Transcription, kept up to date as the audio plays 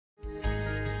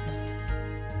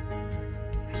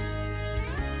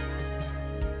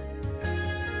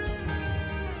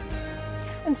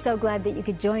I'm so glad that you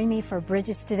could join me for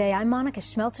Bridges today. I'm Monica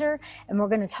Schmelter, and we're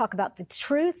going to talk about the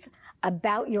truth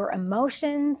about your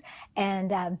emotions.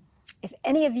 And if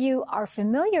any of you are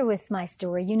familiar with my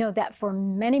story, you know that for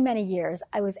many, many years,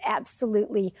 I was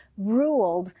absolutely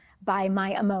ruled by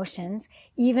my emotions.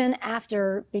 Even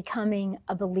after becoming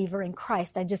a believer in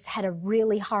Christ, I just had a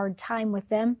really hard time with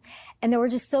them. And there were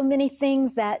just so many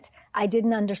things that I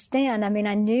didn't understand. I mean,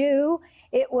 I knew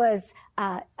it was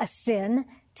a sin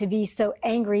to be so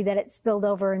angry that it spilled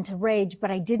over into rage,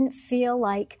 but I didn't feel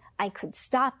like I could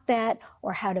stop that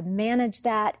or how to manage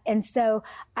that. And so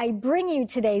I bring you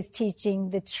today's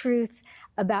teaching, the truth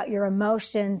about your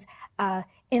emotions,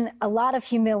 in a lot of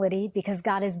humility, because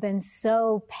God has been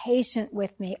so patient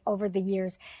with me over the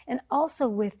years, and also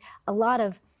with a lot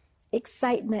of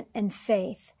excitement and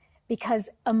faith, because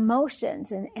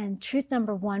emotions, and truth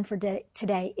number one for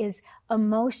today is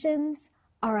emotions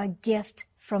are a gift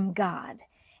from God.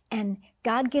 And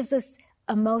God gives us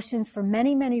emotions for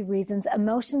many, many reasons.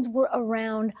 Emotions were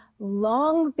around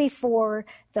long before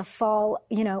the fall,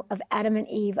 of Adam and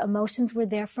Eve. Emotions were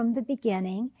there from the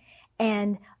beginning.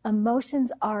 And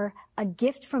emotions are a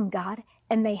gift from God,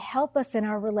 and they help us in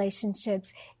our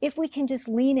relationships if we can just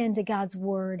lean into God's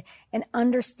word and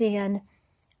understand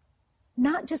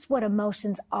not just what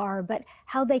emotions are, but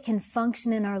how they can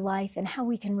function in our life and how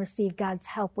we can receive God's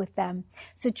help with them.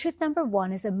 So truth number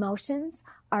one is emotions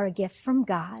are a gift from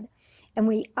God. And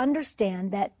we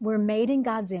understand that we're made in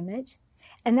God's image,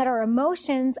 and that our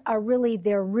emotions are really,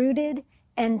 they're rooted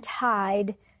and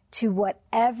tied to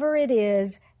whatever it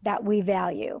is that we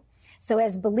value. So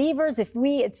as believers, if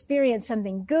we experience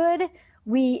something good,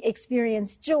 we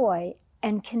experience joy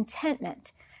and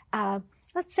contentment.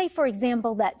 Let's say, for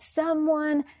example, that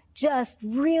someone just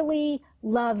really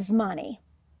loves money.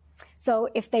 So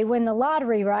if they win the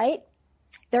lottery, right,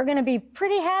 they're going to be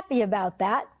pretty happy about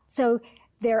that. So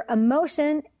their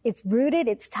emotion, it's rooted,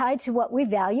 it's tied to what we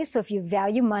value. So if you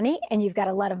value money and you've got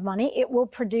a lot of money, it will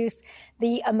produce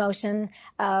the emotion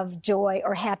of joy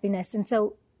or happiness. And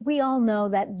so we all know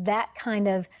that that kind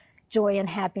of joy and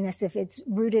happiness, if it's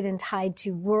rooted and tied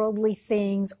to worldly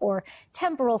things or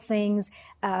temporal things,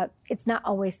 it's not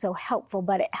always so helpful,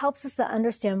 but it helps us to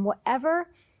understand whatever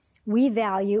we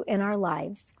value in our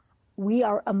lives, we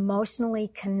are emotionally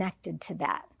connected to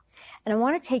that. And I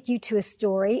want to take you to a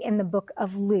story in the book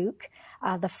of Luke,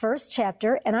 the first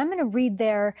chapter, and I'm going to read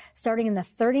there starting in the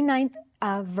 39th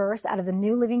verse out of the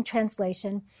New Living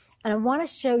Translation. And I want to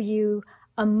show you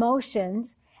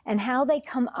emotions and how they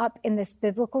come up in this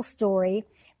biblical story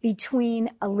between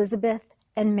Elizabeth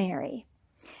and Mary.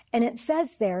 And it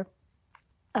says there,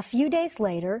 a few days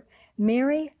later,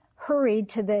 Mary hurried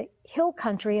to the hill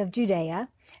country of Judea,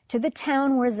 to the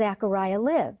town where Zechariah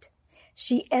lived.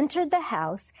 She entered the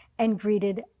house and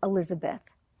greeted Elizabeth.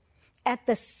 At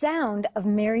the sound of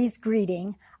Mary's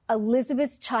greeting,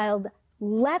 Elizabeth's child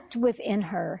leapt within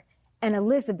her, and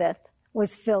Elizabeth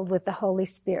was filled with the Holy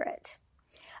Spirit.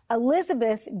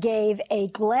 Elizabeth gave a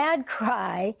glad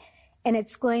cry and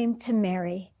exclaimed to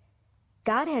Mary,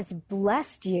 "God has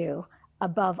blessed you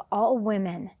above all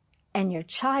women, and your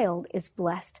child is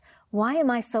blessed. Why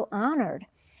am I so honored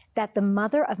that the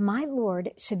mother of my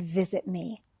Lord should visit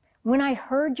me? When I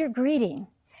heard your greeting,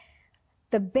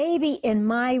 the baby in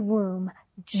my womb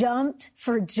jumped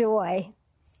for joy.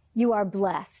 You are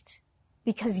blessed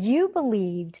because you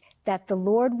believed that the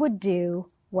Lord would do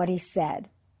what he said."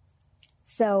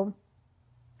 So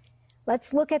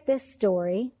let's look at this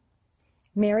story.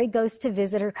 Mary goes to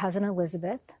visit her cousin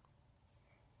Elizabeth.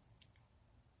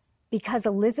 Because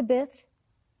Elizabeth,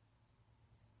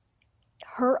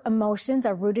 her emotions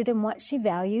are rooted in what she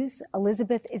values.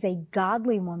 Elizabeth is a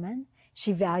godly woman.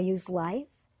 She values life.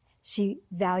 She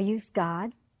values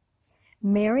God.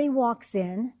 Mary walks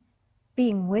in,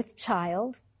 being with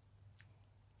child,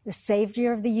 the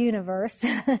Savior of the universe.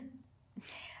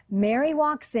 Mary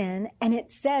walks in, and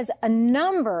it says a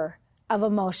number of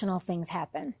emotional things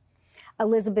happen.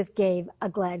 Elizabeth gave a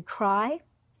glad cry.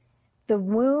 The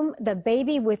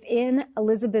baby within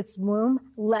Elizabeth's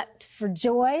womb leapt for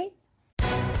joy.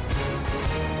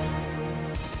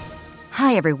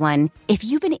 Hi, everyone. If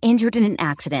you've been injured in an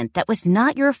accident that was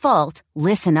not your fault,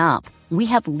 listen up. We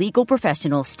have legal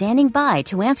professionals standing by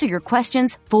to answer your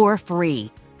questions for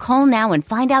free. Call now and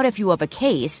find out if you have a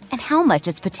case and how much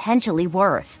it's potentially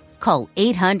worth. Call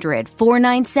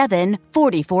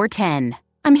 800-497-4410.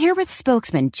 I'm here with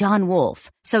spokesman John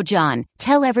Wolf. So, John,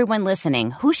 tell everyone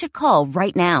listening who should call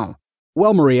right now.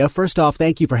 Well, Maria, first off,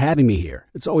 thank you for having me here.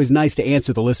 It's always nice to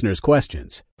answer the listeners'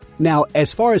 questions. Now,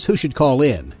 as far as who should call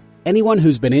in, anyone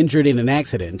who's been injured in an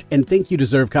accident and think you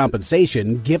deserve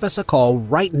compensation, give us a call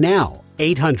right now.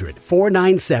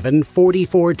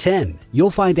 800-497-4410. You'll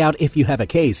find out if you have a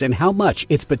case and how much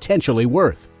it's potentially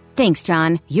worth. Thanks,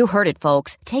 John. You heard it,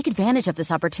 folks. Take advantage of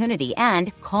this opportunity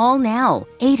and call now.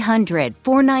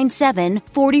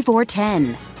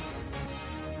 800-497-4410.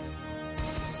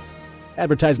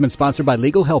 Advertisement sponsored by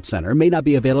Legal Help Center. May not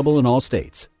be available in all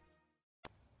states.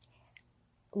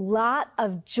 Lot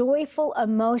of joyful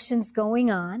emotions going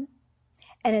on.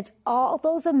 And it's all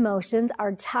those emotions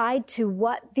are tied to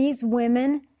what these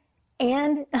women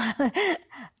and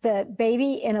the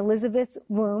baby in Elizabeth's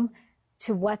womb,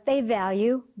 to what they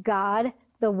value, God,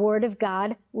 the Word of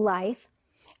God, life.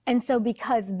 And so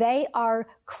because they are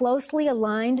closely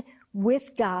aligned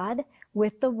with God,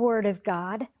 with the Word of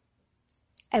God,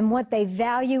 and what they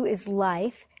value is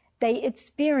life, they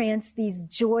experience these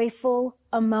joyful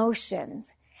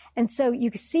emotions. And so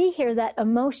you see here that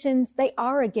emotions, they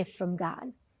are a gift from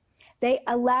God. They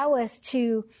allow us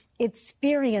to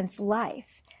experience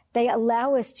life. They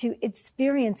allow us to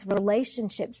experience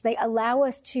relationships. They allow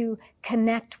us to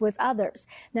connect with others.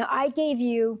 Now, I gave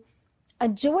you a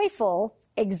joyful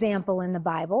example in the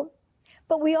Bible,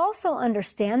 but we also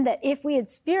understand that if we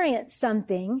experience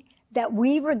something that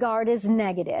we regard as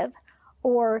negative,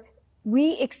 or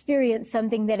we experience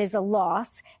something that is a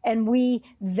loss, and we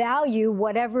value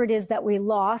whatever it is that we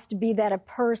lost, be that a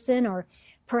person or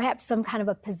perhaps some kind of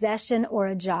a possession or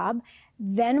a job,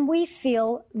 then we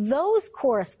feel those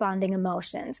corresponding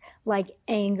emotions like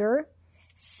anger,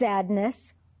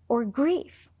 sadness, or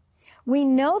grief. We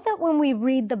know that when we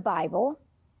read the Bible,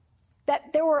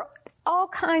 that there were all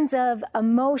kinds of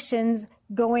emotions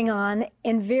going on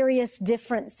in various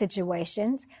different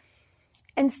situations.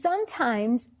 And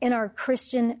sometimes in our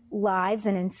Christian lives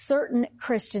and in certain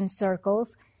Christian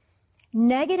circles,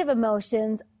 negative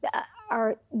emotions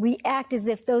we act as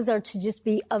if those are to just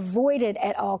be avoided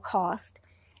at all cost.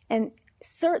 And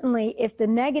certainly if the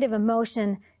negative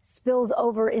emotion spills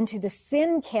over into the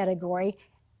sin category,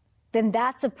 then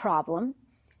that's a problem.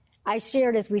 I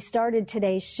shared as we started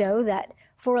today's show that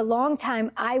for a long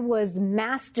time I was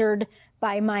mastered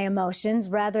by my emotions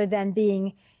rather than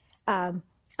being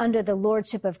under the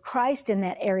lordship of Christ in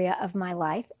that area of my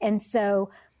life. And so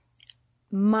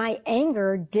my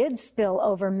anger did spill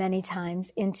over many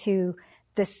times into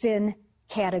the sin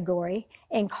category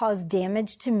and cause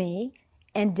damage to me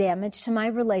and damage to my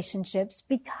relationships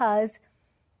because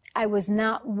I was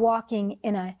not walking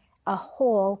in a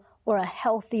whole or a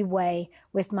healthy way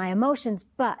with my emotions.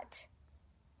 But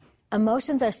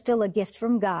emotions are still a gift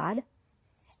from God,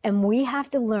 and we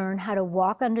have to learn how to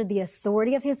walk under the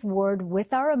authority of His Word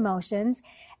with our emotions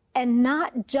and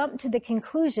not jump to the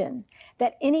conclusion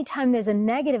that anytime there's a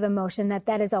negative emotion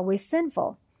that is always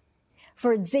sinful.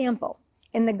 For example,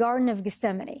 in the Garden of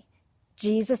Gethsemane,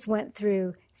 Jesus went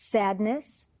through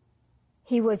sadness.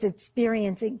 He was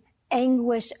experiencing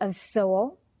anguish of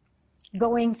soul,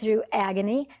 going through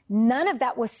agony. None of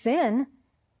that was sin.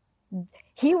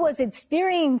 He was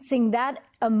experiencing that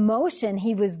emotion.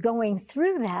 He was going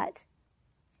through that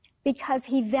because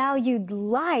he valued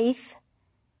life,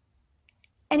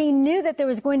 and he knew that there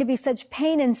was going to be such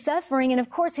pain and suffering. And of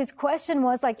course, his question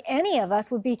was, like any of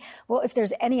us, would be, well, if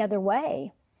there's any other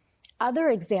way. Other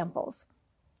examples,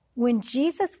 when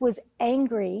Jesus was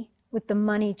angry with the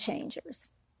money changers,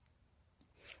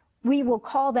 we will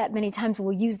call that many times,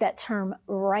 we'll use that term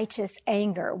righteous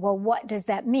anger. Well, what does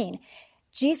that mean?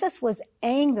 Jesus was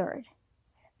angered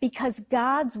because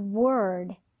God's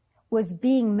word was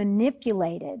being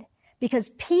manipulated, because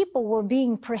people were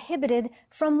being prohibited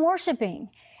from worshiping.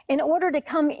 In order to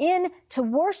come in to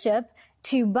worship,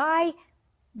 to buy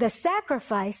the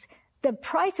sacrifice, the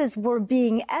prices were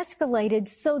being escalated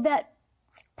so that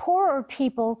poorer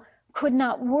people could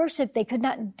not worship. They could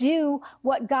not do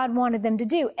what God wanted them to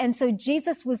do. And so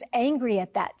Jesus was angry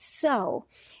at that. So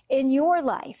in your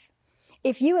life,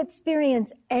 if you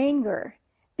experience anger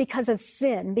because of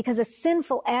sin, because a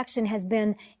sinful action has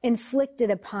been inflicted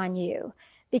upon you,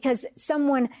 because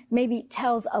someone maybe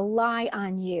tells a lie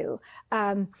on you,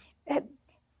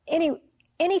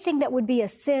 anything that would be a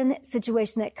sin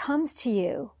situation that comes to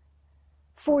you,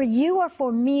 for you or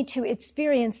for me to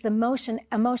experience the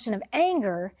emotion of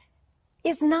anger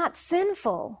is not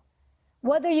sinful.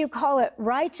 Whether you call it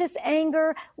righteous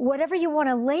anger, whatever you want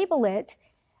to label it,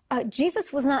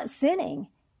 Jesus was not sinning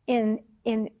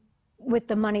with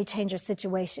the money changer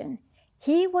situation.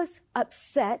 He was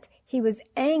upset. He was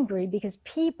angry because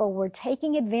people were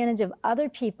taking advantage of other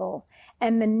people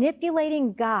and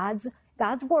manipulating God's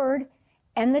word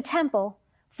and the temple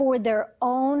for their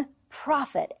own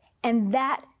profit. And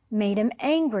that made him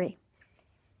angry.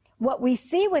 What we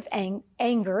see with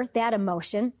anger, that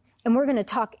emotion, and we're going to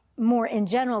talk more in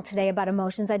general today about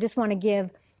emotions. I just want to give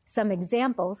some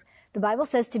examples. The Bible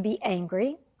says to be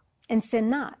angry and sin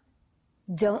not.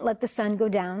 Don't let the sun go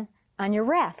down on your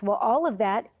wrath. Well, all of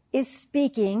that is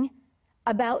speaking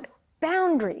about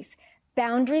boundaries.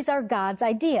 Boundaries are God's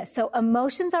idea. So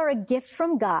emotions are a gift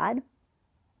from God,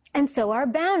 and so are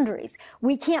boundaries.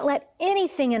 We can't let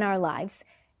anything in our lives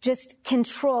just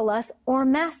control us or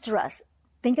master us.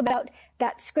 Think about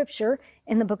that scripture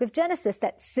in the book of Genesis,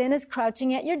 that sin is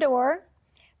crouching at your door,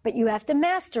 but you have to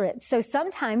master it. So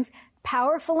sometimes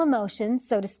powerful emotions,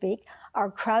 so to speak,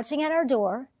 are crouching at our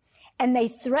door, and they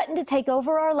threaten to take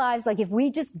over our lives. Like if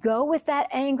we just go with that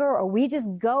anger or we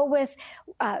just go with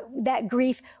that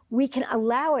grief, we can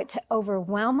allow it to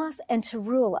overwhelm us and to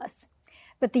rule us.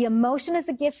 But the emotion is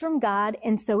a gift from God,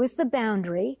 and so is the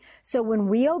boundary. So when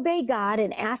we obey God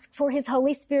and ask for His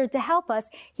Holy Spirit to help us,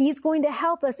 He's going to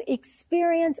help us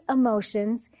experience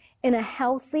emotions in a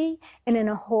healthy and in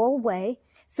a whole way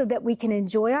so that we can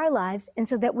enjoy our lives and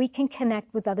so that we can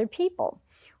connect with other people.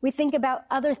 We think about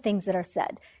other things that are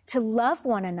said. To love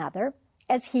one another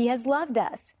as He has loved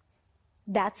us.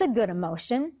 That's a good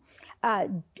emotion.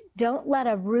 Don't let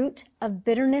a root of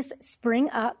bitterness spring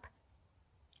up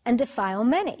and defile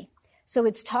many. So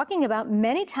it's talking about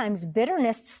many times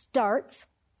bitterness starts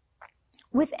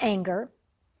with anger.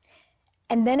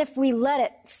 And then if we let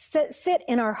it sit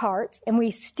in our hearts and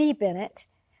we steep in it,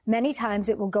 many times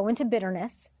it will go into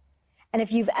bitterness. And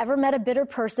if you've ever met a bitter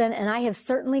person, and I have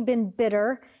certainly been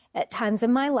bitter at times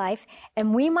in my life,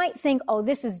 and we might think, oh,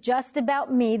 this is just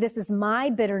about me, this is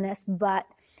my bitterness, but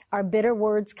our bitter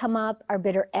words come up, our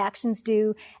bitter actions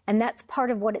do, and that's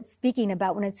part of what it's speaking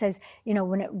about when it says,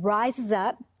 when it rises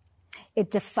up,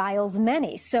 it defiles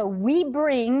many. So we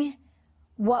bring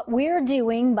what we're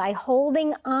doing by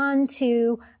holding on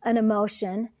to an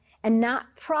emotion and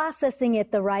not processing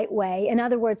it the right way. In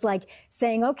other words, like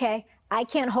saying, okay, I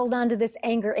can't hold on to this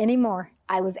anger anymore.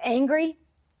 I was angry,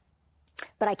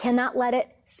 but I cannot let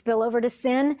it spill over to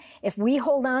sin. If we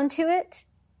hold on to it,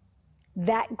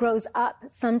 that grows up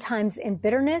sometimes in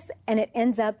bitterness, and it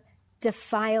ends up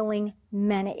defiling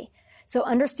many. So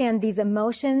understand these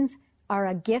emotions are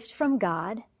a gift from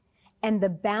God, and the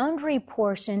boundary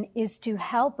portion is to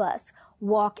help us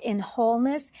walk in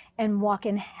wholeness and walk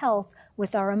in health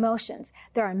with our emotions.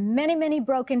 There are many, many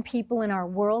broken people in our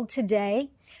world today.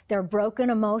 They're broken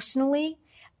emotionally.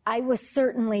 I was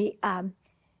certainly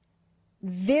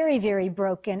very, very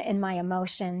broken in my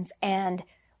emotions, and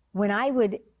when I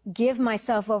would give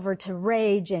myself over to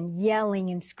rage and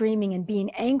yelling and screaming and being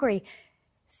angry,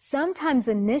 sometimes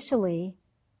initially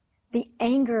the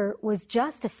anger was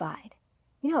justified.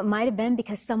 It might have been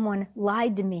because someone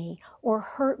lied to me or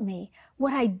hurt me.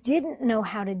 What I didn't know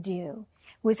how to do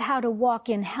was how to walk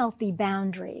in healthy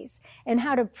boundaries and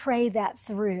how to pray that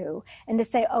through and to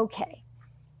say, okay,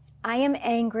 I am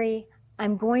angry.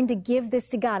 I'm going to give this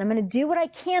to God. I'm going to do what I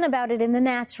can about it in the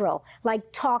natural,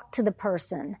 like talk to the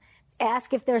person,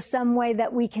 ask if there's some way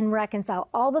that we can reconcile,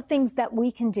 all the things that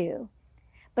we can do.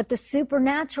 But the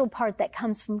supernatural part that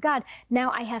comes from God, now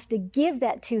I have to give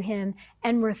that to Him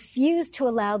and refuse to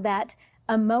allow that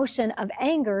emotion of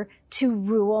anger to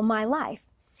rule my life.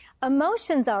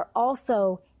 Emotions are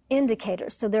also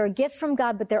indicators. So they're a gift from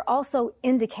God, but they're also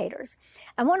indicators.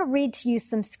 I want to read to you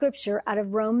some scripture out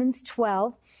of Romans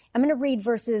 12. I'm going to read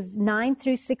verses 9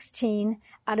 through 16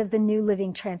 out of the New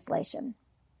Living Translation.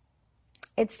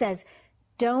 It says,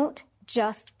 don't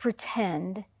just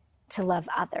pretend to love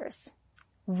others.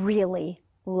 Really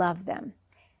love them.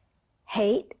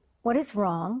 Hate what is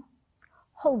wrong.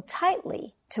 Hold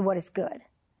tightly to what is good.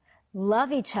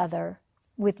 Love each other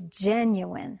with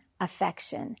genuine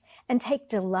affection and take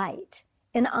delight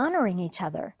in honoring each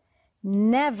other.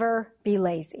 Never be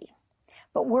lazy,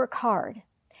 but work hard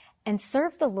and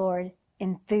serve the Lord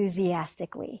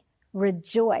enthusiastically.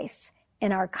 Rejoice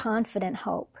in our confident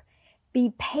hope.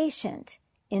 Be patient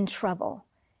in trouble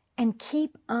and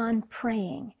keep on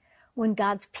praying. When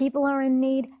God's people are in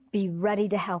need, be ready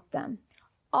to help them.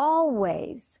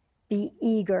 Always be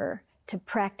eager to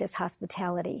practice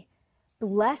hospitality.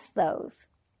 Bless those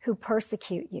who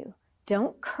persecute you.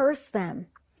 Don't curse them.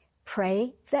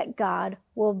 Pray that God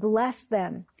will bless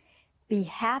them. Be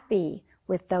happy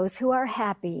with those who are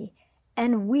happy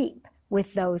and weep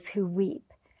with those who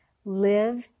weep.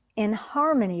 Live in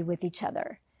harmony with each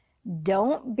other.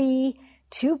 Don't be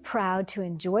too proud to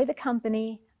enjoy the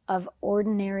company of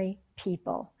ordinary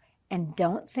people, and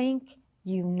don't think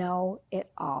you know it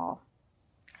all.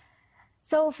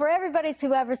 So for everybody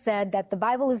who ever said that the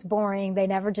Bible is boring, they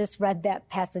never just read that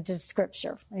passage of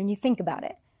scripture. And you think about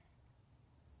it.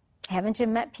 Haven't you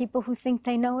met people who think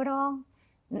they know it all?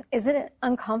 Isn't it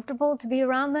uncomfortable to be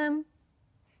around them?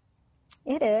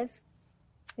 It is.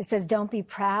 It says, don't be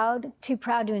proud, too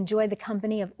proud to enjoy the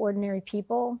company of ordinary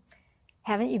people.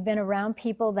 Haven't you been around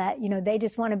people that, they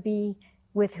just want to be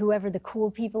with whoever the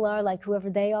cool people are, like whoever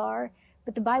they are?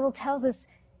 But the Bible tells us,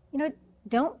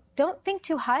 don't think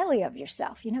too highly of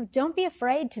yourself. Don't be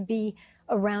afraid to be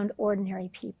around ordinary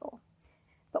people.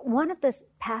 But one of the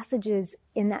passages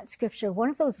in that scripture, one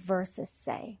of those verses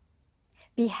say,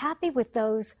 be happy with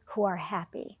those who are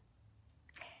happy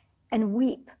and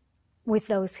weep with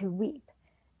those who weep.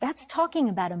 That's talking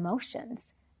about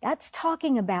emotions. That's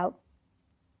talking about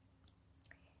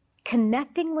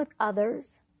connecting with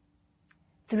others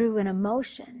through an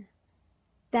emotion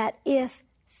that if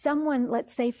someone,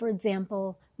 let's say, for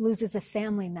example, loses a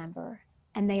family member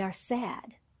and they are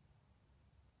sad,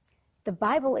 the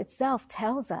Bible itself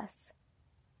tells us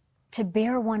to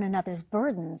bear one another's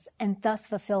burdens and thus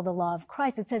fulfill the law of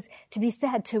Christ. It says to be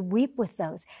sad, to weep with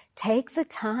those. Take the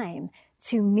time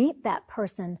to meet that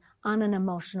person on an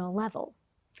emotional level.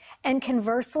 And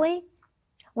conversely,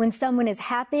 when someone is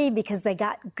happy because they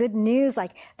got good news,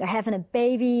 like they're having a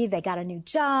baby, they got a new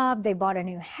job, they bought a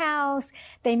new house,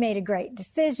 they made a great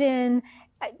decision,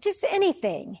 just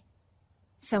anything.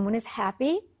 Someone is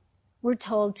happy. We're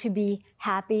told to be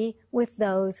happy with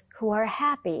those who are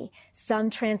happy. Some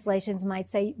translations might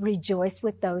say rejoice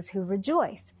with those who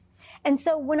rejoice. And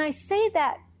so when I say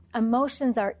that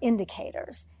emotions are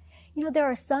indicators, there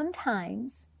are some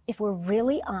times, if we're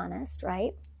really honest,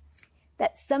 right,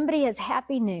 that somebody has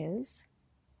happy news,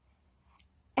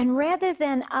 and rather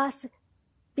than us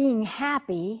being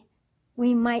happy,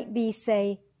 we might be,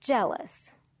 say,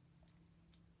 jealous.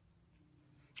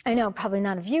 I know probably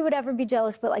none of you would ever be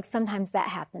jealous, but sometimes that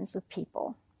happens with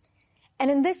people.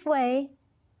 And in this way,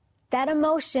 that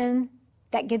emotion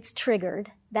that gets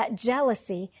triggered, that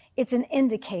jealousy, it's an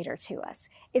indicator to us.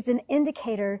 It's an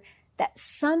indicator that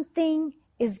something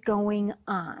is going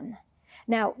on.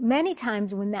 Now, many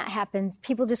times when that happens,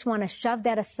 people just want to shove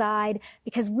that aside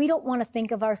because we don't want to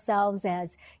think of ourselves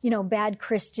as, bad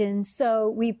Christians. So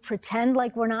we pretend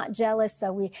like we're not jealous.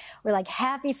 So we're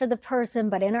happy for the person,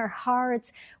 but in our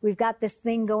hearts, we've got this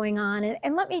thing going on.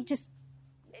 And let me just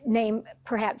name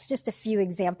perhaps just a few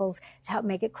examples to help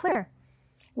make it clear.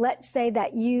 Let's say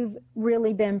that you've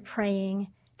really been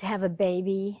praying to have a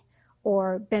baby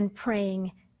or been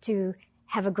praying to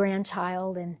have a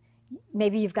grandchild, and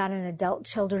maybe you've got an adult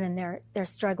children and they're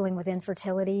struggling with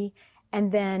infertility,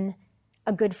 and then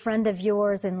a good friend of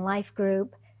yours in life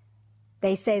group,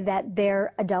 they say that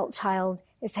their adult child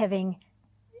is having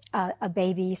a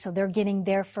baby, so they're getting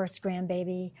their first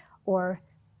grandbaby, or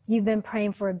you've been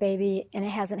praying for a baby and it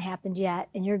hasn't happened yet,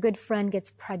 and your good friend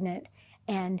gets pregnant,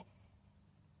 and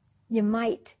you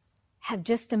might have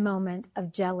just a moment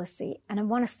of jealousy. And I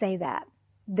want to say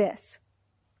this.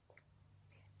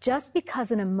 Just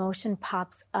because an emotion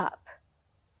pops up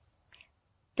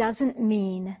doesn't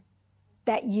mean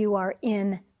that you are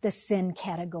in the sin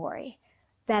category.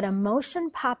 That emotion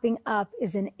popping up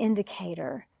is an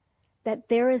indicator that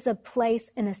there is a place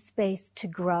and a space to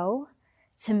grow,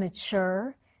 to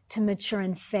mature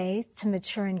in faith, to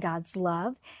mature in God's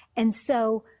love. And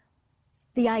so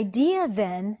the idea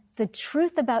then, the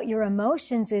truth about your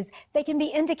emotions is they can be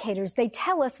indicators. They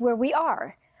tell us where we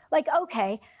are.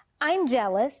 Okay, I'm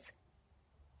jealous.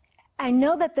 I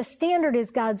know that the standard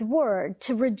is God's word,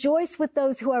 to rejoice with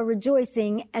those who are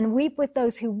rejoicing and weep with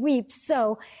those who weep.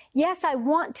 So, yes, I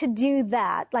want to do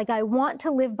that. I want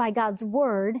to live by God's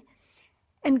word.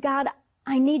 And God,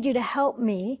 I need you to help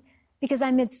me because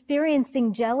I'm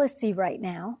experiencing jealousy right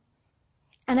now.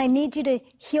 And I need you to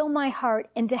heal my heart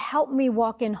and to help me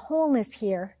walk in wholeness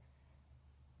here.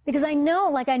 Because I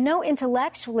know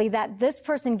intellectually that this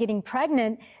person getting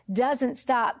pregnant doesn't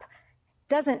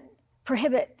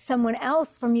prohibit someone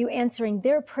else from you answering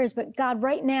their prayers. But God,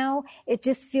 right now, it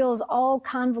just feels all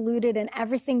convoluted and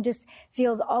everything just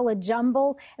feels all a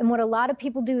jumble. And what a lot of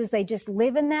people do is they just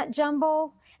live in that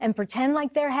jumble and pretend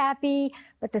like they're happy.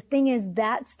 But the thing is,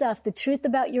 that stuff, the truth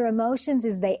about your emotions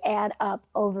is they add up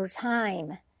over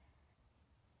time.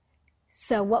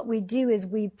 So what we do is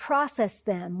we process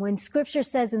them. When Scripture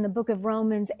says in the book of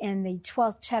Romans and the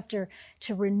 12th chapter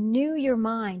to renew your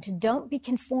mind, to don't be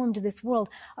conformed to this world,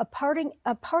 a part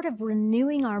of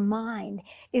renewing our mind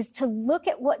is to look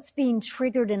at what's being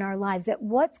triggered in our lives, at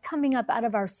what's coming up out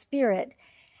of our spirit,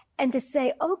 and to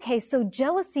say, okay, so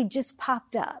jealousy just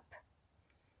popped up.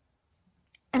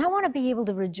 And I want to be able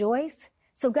to rejoice.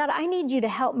 So God, I need you to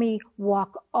help me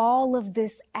walk all of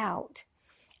this out.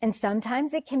 And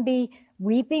sometimes it can be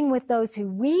weeping with those who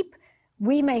weep.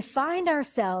 We may find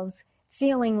ourselves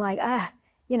feeling like,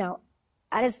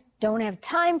 I just don't have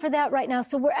time for that right now.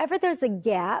 So wherever there's a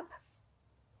gap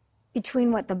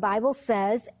between what the Bible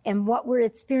says and what we're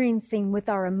experiencing with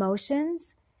our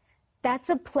emotions, that's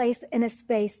a place and a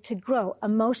space to grow.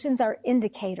 Emotions are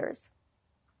indicators.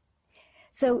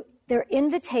 So they're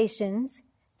invitations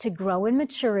to grow in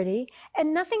maturity.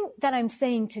 And nothing that I'm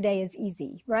saying today is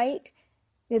easy, right?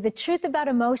 The truth about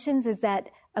emotions is that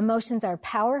emotions are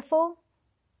powerful.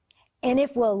 And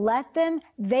if we'll let them,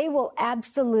 they will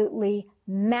absolutely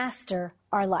master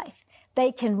our life.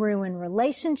 They can ruin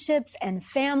relationships and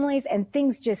families, and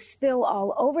things just spill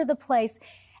all over the place.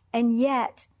 And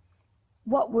yet,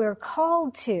 what we're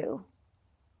called to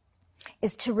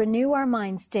is to renew our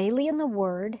minds daily in the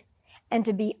Word and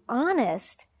to be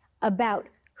honest about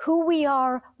who we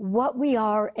are,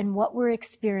 and what we're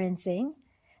experiencing.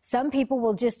 Some people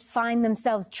will just find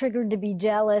themselves triggered to be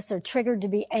jealous or triggered to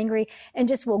be angry and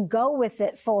just will go with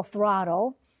it full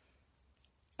throttle.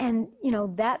 And,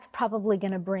 that's probably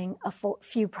going to bring a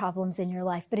few problems in your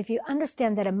life. But if you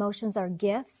understand that emotions are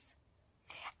gifts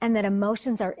and that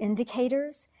emotions are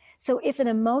indicators, so if an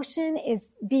emotion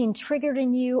is being triggered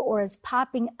in you or is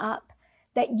popping up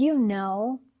that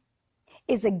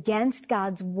is against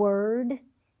God's word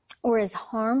or is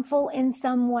harmful in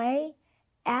some way,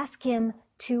 ask Him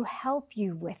to help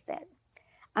you with it.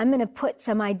 I'm going to put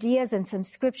some ideas and some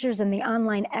scriptures in the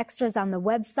online extras on the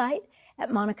website at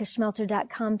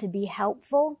monicaschmelter.com to be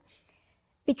helpful,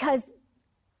 because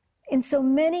in so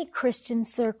many Christian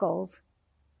circles,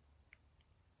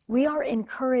 we are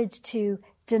encouraged to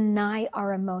deny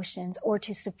our emotions or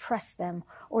to suppress them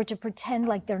or to pretend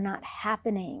like they're not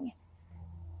happening.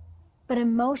 But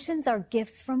emotions are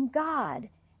gifts from God,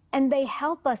 and they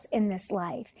help us in this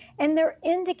life. And they're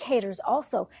indicators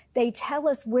also. They tell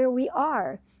us where we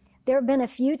are. There have been a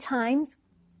few times,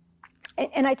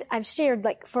 and I've shared,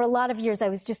 for a lot of years, I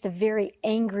was just a very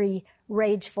angry,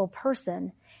 rageful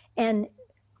person. And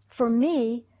for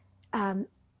me,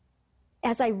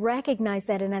 as I recognized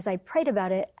that and as I prayed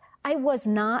about it, I was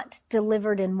not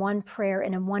delivered in one prayer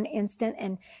and in one instant.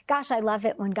 And gosh, I love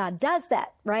it when God does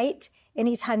that, right?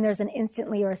 Anytime there's an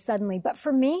instantly or a suddenly. But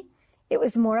for me, it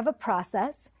was more of a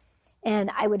process,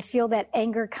 and I would feel that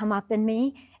anger come up in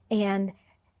me, and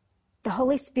the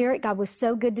Holy Spirit, God was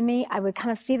so good to me. I would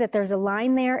kind of see that there's a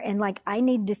line there, and I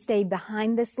need to stay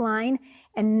behind this line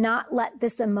and not let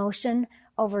this emotion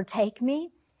overtake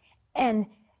me.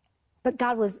 But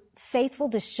God was faithful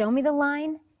to show me the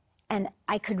line, and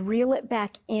I could reel it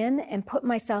back in and put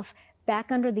myself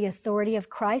back under the authority of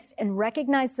Christ and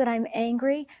recognize that I'm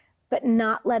angry, but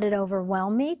not let it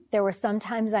overwhelm me. There were some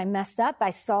times I messed up. I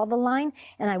saw the line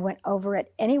and I went over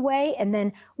it anyway. And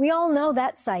then we all know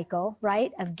that cycle,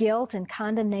 right, of guilt and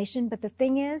condemnation. But the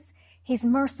thing is, He's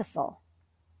merciful.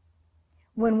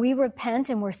 When we repent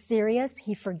and we're serious,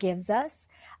 He forgives us.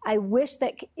 I wish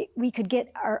that we could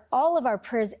get all of our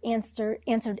prayers answered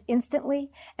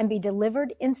instantly and be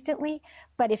delivered instantly.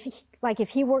 But if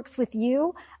He works with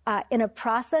you in a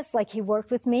process like He worked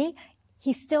with me,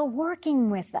 He's still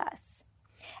working with us.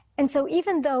 And so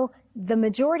even though the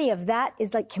majority of that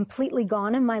is completely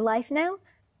gone in my life now,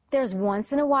 there's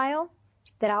once in a while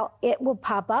that it will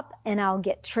pop up and I'll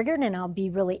get triggered and I'll be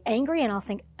really angry and I'll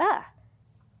think,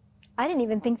 I didn't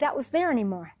even think that was there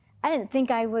anymore. I didn't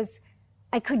think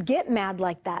I could get mad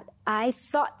like that. I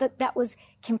thought that was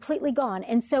completely gone.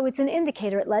 And so it's an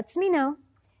indicator. It lets me know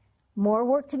more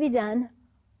work to be done,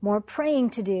 more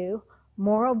praying to do,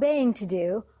 more obeying to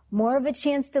do, more of a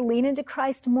chance to lean into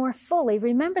Christ more fully.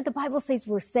 Remember, the Bible says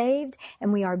we're saved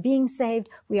and we are being saved,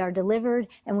 we are delivered,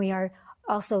 and we are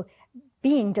also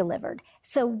being delivered.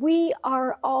 So we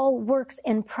are all works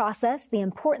in process. The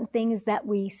important thing is that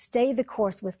we stay the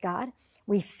course with God.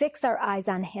 We fix our eyes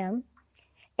on Him,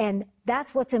 and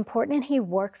that's what's important, and He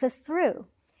works us through.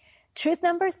 Truth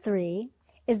number 3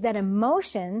 is that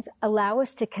emotions allow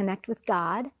us to connect with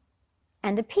God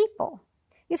and to people.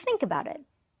 You think about it.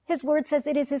 His word says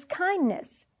it is His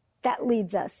kindness that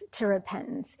leads us to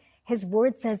repentance. His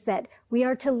word says that we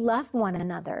are to love one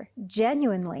another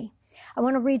genuinely. I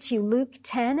want to read to you Luke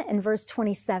 10 and verse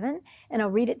 27, and I'll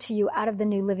read it to you out of the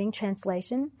New Living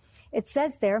Translation. It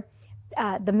says there,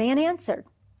 the man answered,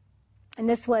 and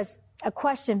this was a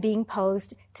question being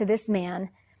posed to this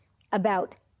man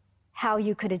about how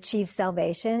you could achieve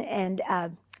salvation. And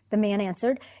the man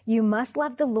answered, "You must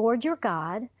love the Lord your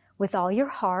God with all your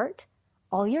heart,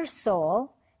 all your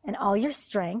soul, and all your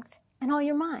strength, and all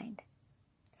your mind.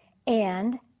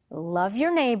 And love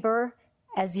your neighbor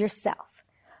as yourself."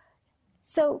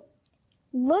 So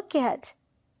look at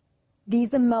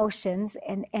these emotions,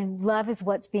 and love is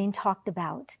what's being talked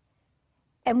about.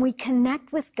 And we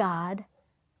connect with God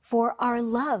for our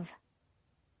love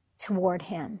toward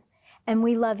him. And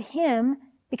we love him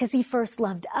because he first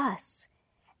loved us.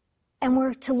 And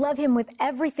we're to love him with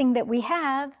everything that we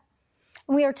have.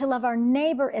 We are to love our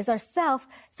neighbor as ourselves.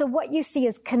 So what you see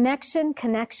is connection,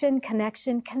 connection,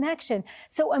 connection, connection.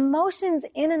 So emotions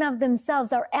in and of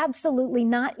themselves are absolutely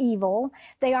not evil.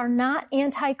 They are not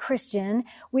anti-Christian.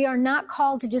 We are not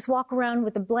called to just walk around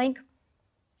with a blank,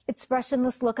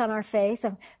 expressionless look on our face.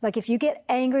 Like if you get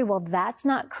angry, well, that's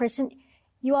not Christian.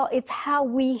 You all, it's how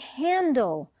we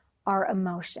handle our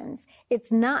emotions.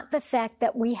 It's not the fact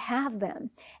that we have them.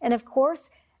 And of course,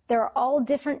 there are all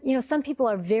different, some people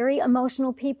are very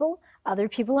emotional people, other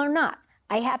people are not.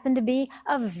 I happen to be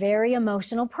a very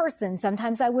emotional person.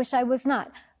 Sometimes I wish I was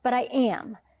not, but I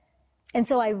am. And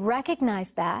so I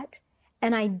recognize that,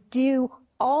 and I do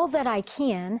all that I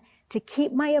can to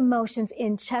keep my emotions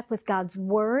in check with God's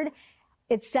word,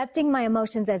 accepting my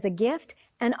emotions as a gift,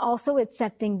 and also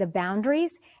accepting the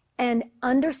boundaries and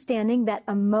understanding that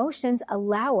emotions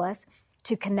allow us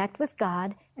to connect with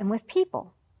God and with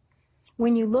people.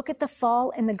 When you look at the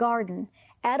fall in the garden,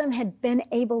 Adam had been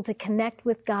able to connect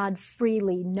with God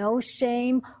freely, no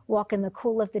shame, walk in the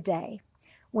cool of the day.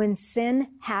 When sin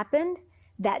happened,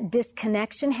 that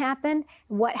disconnection happened.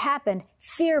 What happened?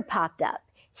 Fear popped up.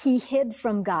 He hid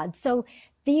from God. So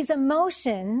these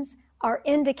emotions are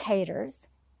indicators,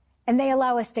 and they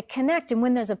allow us to connect. And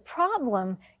when there's a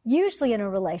problem, usually in a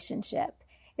relationship,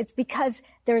 it's because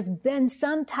there's been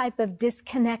some type of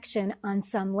disconnection on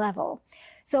some level.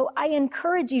 So I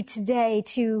encourage you today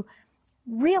to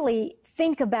really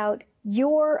think about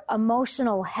your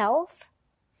emotional health,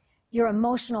 your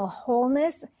emotional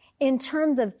wholeness, in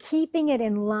terms of keeping it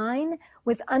in line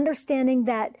with understanding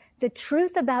that the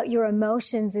truth about your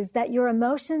emotions is that your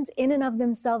emotions in and of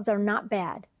themselves are not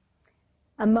bad.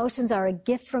 Emotions are a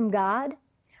gift from God.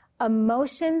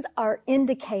 Emotions are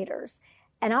indicators.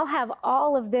 And I'll have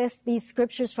all of these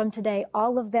scriptures from today,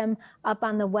 all of them up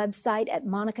on the website at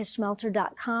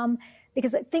monicaschmelter.com,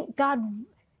 because I think God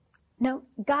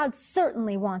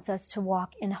certainly wants us to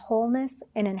walk in wholeness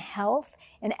and in health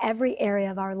in every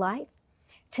area of our life.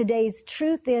 Today's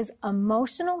truth is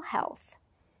emotional health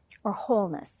or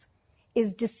wholeness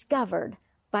is discovered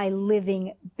by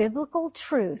living biblical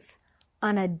truth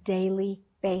on a daily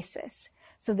basis.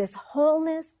 So this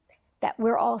wholeness that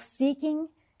we're all seeking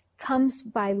comes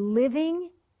by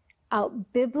living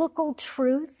out biblical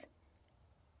truth,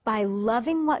 by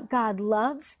loving what God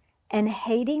loves and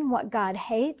hating what God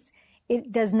hates.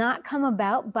 It does not come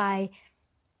about by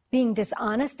being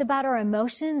dishonest about our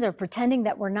emotions or pretending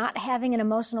that we're not having an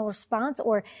emotional response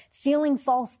or feeling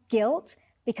false guilt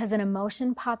because an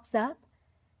emotion pops up.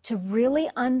 To really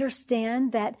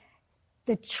understand that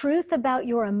the truth about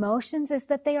your emotions is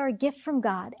that they are a gift from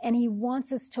God, and He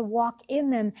wants us to walk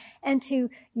in them and to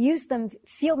use them,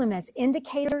 feel them as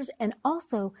indicators, and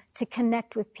also to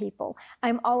connect with people.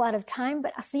 I'm all out of time,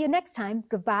 but I'll see you next time.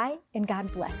 Goodbye, and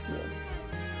God bless you.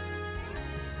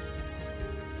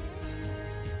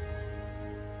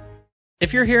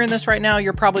 If you're hearing this right now,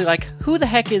 you're probably like, who the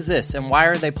heck is this? And why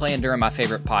are they playing during my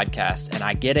favorite podcast? And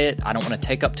I get it. I don't want to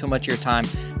take up too much of your time,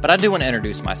 but I do want to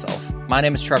introduce myself. My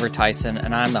name is Trevor Tyson,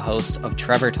 and I'm the host of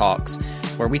Trevor Talks,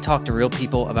 where we talk to real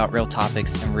people about real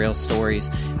topics and real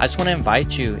stories. I just want to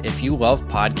invite you, if you love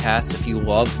podcasts, if you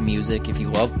love music, if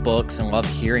you love books and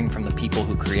love hearing from the people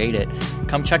who create it,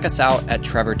 come check us out at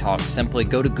Trevor Talks. Simply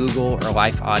go to Google or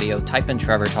Life Audio, type in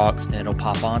Trevor Talks, and it'll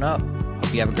pop on up.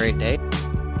 Hope you have a great day.